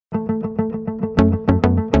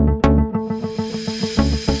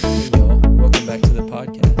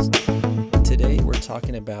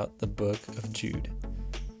talking about the book of Jude.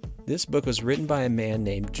 This book was written by a man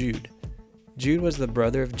named Jude. Jude was the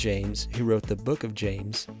brother of James, who wrote the book of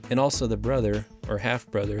James, and also the brother or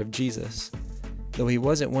half-brother of Jesus. Though he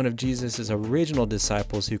wasn't one of Jesus' original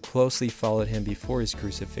disciples who closely followed him before his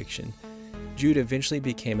crucifixion, Jude eventually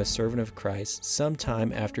became a servant of Christ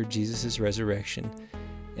sometime after Jesus' resurrection,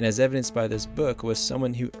 and as evidenced by this book, was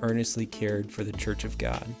someone who earnestly cared for the church of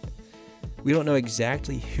God. We don't know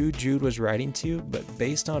exactly who Jude was writing to, but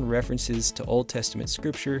based on references to Old Testament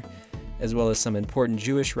scripture, as well as some important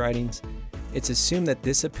Jewish writings, it's assumed that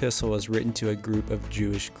this epistle was written to a group of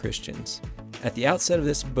Jewish Christians. At the outset of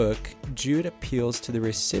this book, Jude appeals to the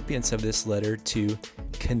recipients of this letter to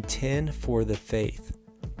contend for the faith.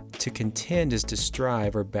 To contend is to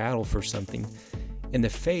strive or battle for something, and the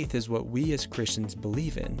faith is what we as Christians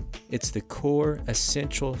believe in. It's the core,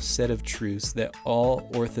 essential set of truths that all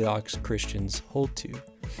Orthodox Christians hold to.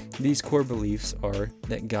 These core beliefs are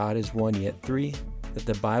that God is one yet three, that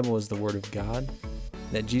the Bible is the Word of God,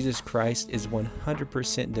 that Jesus Christ is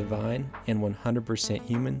 100% divine and 100%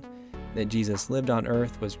 human, that Jesus lived on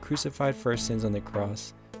earth, was crucified for our sins on the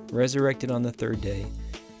cross, resurrected on the third day,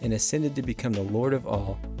 and ascended to become the Lord of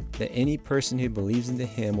all, that any person who believes into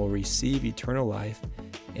him will receive eternal life,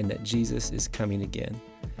 and that Jesus is coming again.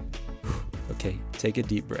 Okay, take a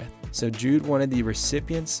deep breath. So Jude wanted the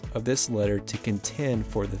recipients of this letter to contend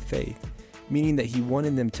for the faith, meaning that he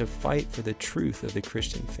wanted them to fight for the truth of the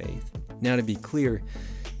Christian faith. Now, to be clear,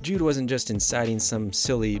 Jude wasn't just inciting some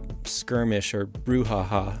silly skirmish or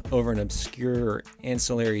brouhaha over an obscure or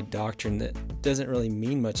ancillary doctrine that doesn't really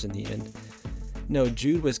mean much in the end. No,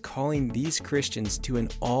 Jude was calling these Christians to an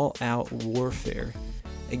all-out warfare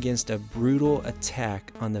against a brutal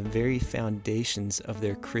attack on the very foundations of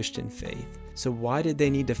their Christian faith. So why did they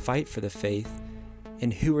need to fight for the faith,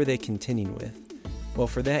 and who are they contending with? Well,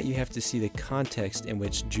 for that you have to see the context in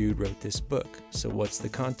which Jude wrote this book. So what's the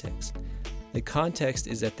context? The context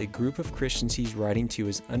is that the group of Christians he's writing to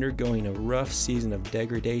is undergoing a rough season of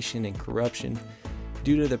degradation and corruption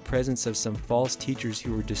due to the presence of some false teachers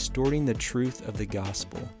who were distorting the truth of the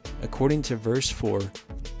gospel. According to verse 4,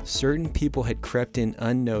 certain people had crept in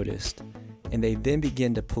unnoticed, and they then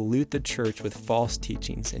began to pollute the church with false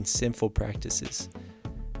teachings and sinful practices.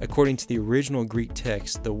 According to the original Greek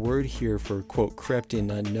text, the word here for, quote, crept in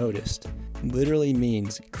unnoticed, literally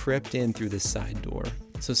means crept in through the side door.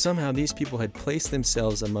 So somehow these people had placed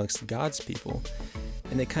themselves amongst God's people,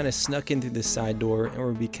 and they kind of snuck in through the side door and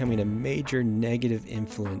were becoming a major negative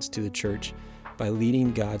influence to the church by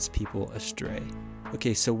leading God's people astray.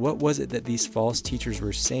 Okay, so what was it that these false teachers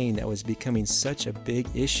were saying that was becoming such a big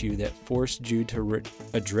issue that forced Jude to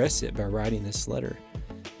address it by writing this letter?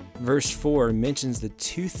 Verse 4 mentions the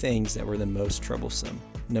two things that were the most troublesome.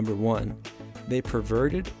 Number 1, they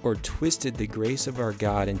perverted or twisted the grace of our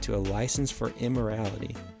God into a license for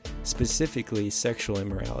immorality, specifically sexual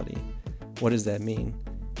immorality. What does that mean?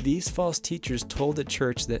 These false teachers told the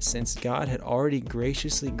church that since God had already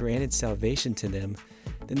graciously granted salvation to them,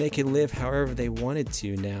 then they could live however they wanted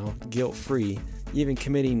to now, guilt-free, even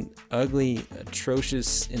committing ugly,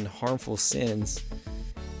 atrocious, and harmful sins.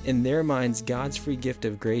 In their minds, God's free gift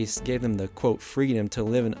of grace gave them the, quote, freedom to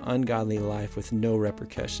live an ungodly life with no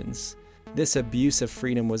repercussions. This abuse of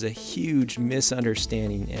freedom was a huge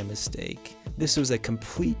misunderstanding and mistake. This was a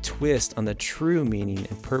complete twist on the true meaning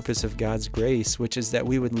and purpose of God's grace, which is that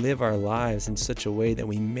we would live our lives in such a way that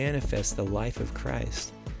we manifest the life of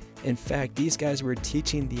Christ. In fact, these guys were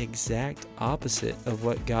teaching the exact opposite of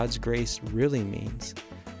what God's grace really means.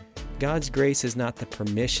 God's grace is not the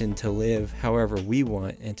permission to live however we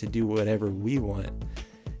want and to do whatever we want.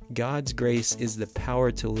 God's grace is the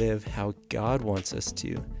power to live how God wants us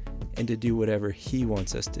to, and to do whatever He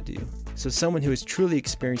wants us to do. So someone who is truly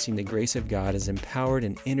experiencing the grace of God is empowered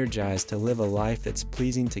and energized to live a life that's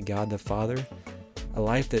pleasing to God the Father, a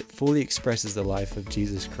life that fully expresses the life of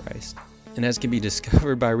Jesus Christ. And as can be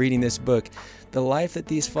discovered by reading this book, the life that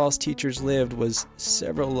these false teachers lived was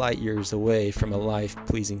several light years away from a life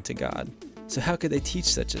pleasing to God. So how could they teach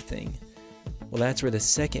such a thing? Well, that's where the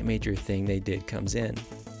second major thing they did comes in.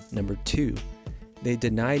 Number 2, they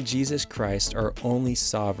denied Jesus Christ, our only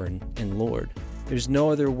sovereign and Lord. There's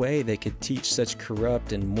no other way they could teach such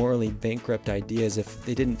corrupt and morally bankrupt ideas if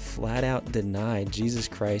they didn't flat out deny Jesus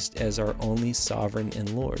Christ as our only sovereign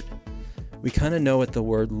and Lord. We kind of know what the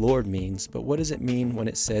word Lord means, but what does it mean when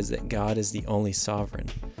it says that God is the only sovereign?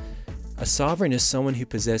 A sovereign is someone who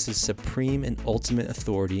possesses supreme and ultimate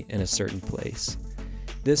authority in a certain place.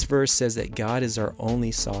 This verse says that God is our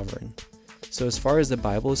only sovereign. So as far as the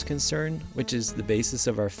Bible is concerned, which is the basis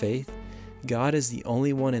of our faith, God is the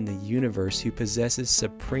only one in the universe who possesses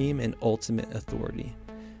supreme and ultimate authority.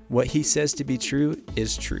 What he says to be true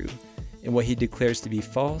is true, and what he declares to be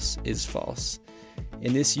false is false.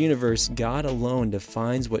 In this universe, God alone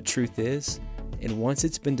defines what truth is, and once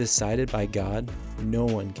it's been decided by God, no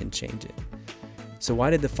one can change it. So why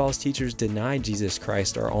did the false teachers deny Jesus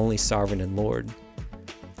Christ, our only sovereign and Lord?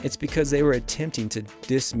 It's because they were attempting to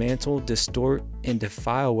dismantle, distort, and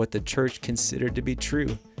defile what the church considered to be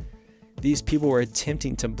true. These people were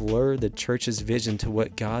attempting to blur the church's vision to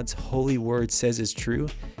what God's holy word says is true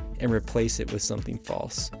and replace it with something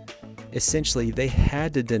false. Essentially, they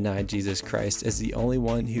had to deny Jesus Christ as the only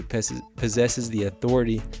one who possesses the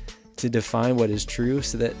authority to define what is true,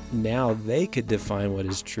 so that now they could define what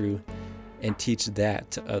is true and teach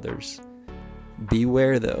that to others.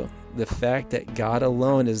 Beware, though, the fact that God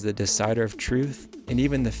alone is the decider of truth, and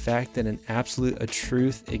even the fact that an absolute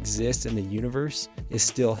truth exists in the universe, is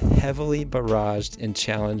still heavily barraged and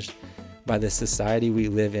challenged by the society we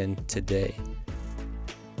live in today.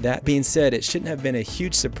 That being said, it shouldn't have been a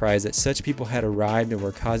huge surprise that such people had arrived and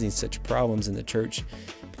were causing such problems in the church,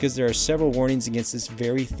 because there are several warnings against this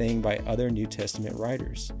very thing by other New Testament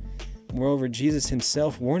writers. Moreover, Jesus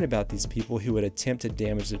himself warned about these people who would attempt to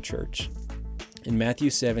damage the church. In Matthew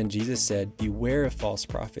 7, Jesus said, "Beware of false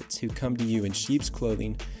prophets who come to you in sheep's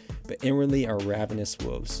clothing, but inwardly are ravenous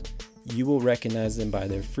wolves. You will recognize them by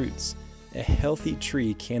their fruits. A healthy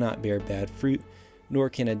tree cannot bear bad fruit, nor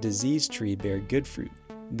can a diseased tree bear good fruit.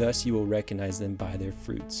 Thus you will recognize them by their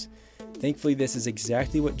fruits." Thankfully, this is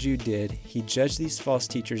exactly what Jude did. He judged these false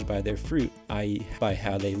teachers by their fruit, i.e., by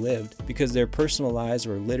how they lived. Because their personal lives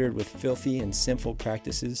were littered with filthy and sinful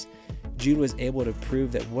practices, Jude was able to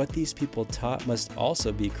prove that what these people taught must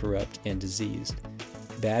also be corrupt and diseased.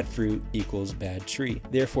 Bad fruit equals bad tree.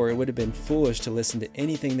 Therefore, it would have been foolish to listen to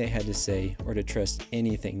anything they had to say or to trust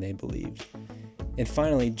anything they believed. And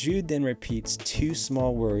finally, Jude then repeats two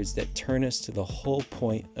small words that turn us to the whole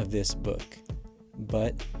point of this book.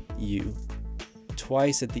 But you.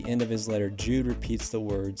 Twice at the end of his letter, Jude repeats the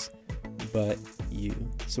words, but you.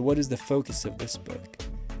 So what is the focus of this book?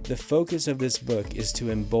 The focus of this book is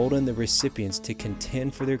to embolden the recipients to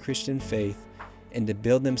contend for their Christian faith and to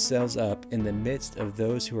build themselves up in the midst of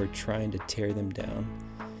those who are trying to tear them down.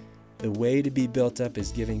 The way to be built up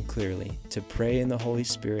is given clearly, to pray in the Holy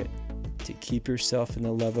Spirit, to keep yourself in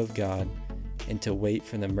the love of God, and to wait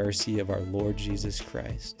for the mercy of our Lord Jesus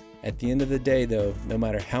Christ. At the end of the day, though, no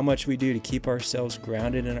matter how much we do to keep ourselves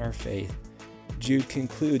grounded in our faith, Jude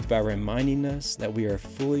concludes by reminding us that we are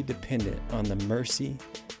fully dependent on the mercy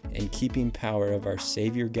and keeping power of our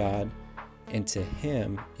Savior God, and to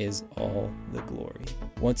Him is all the glory.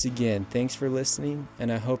 Once again, thanks for listening,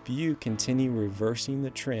 and I hope you continue reversing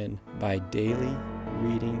the trend by daily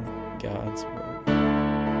reading God's Word.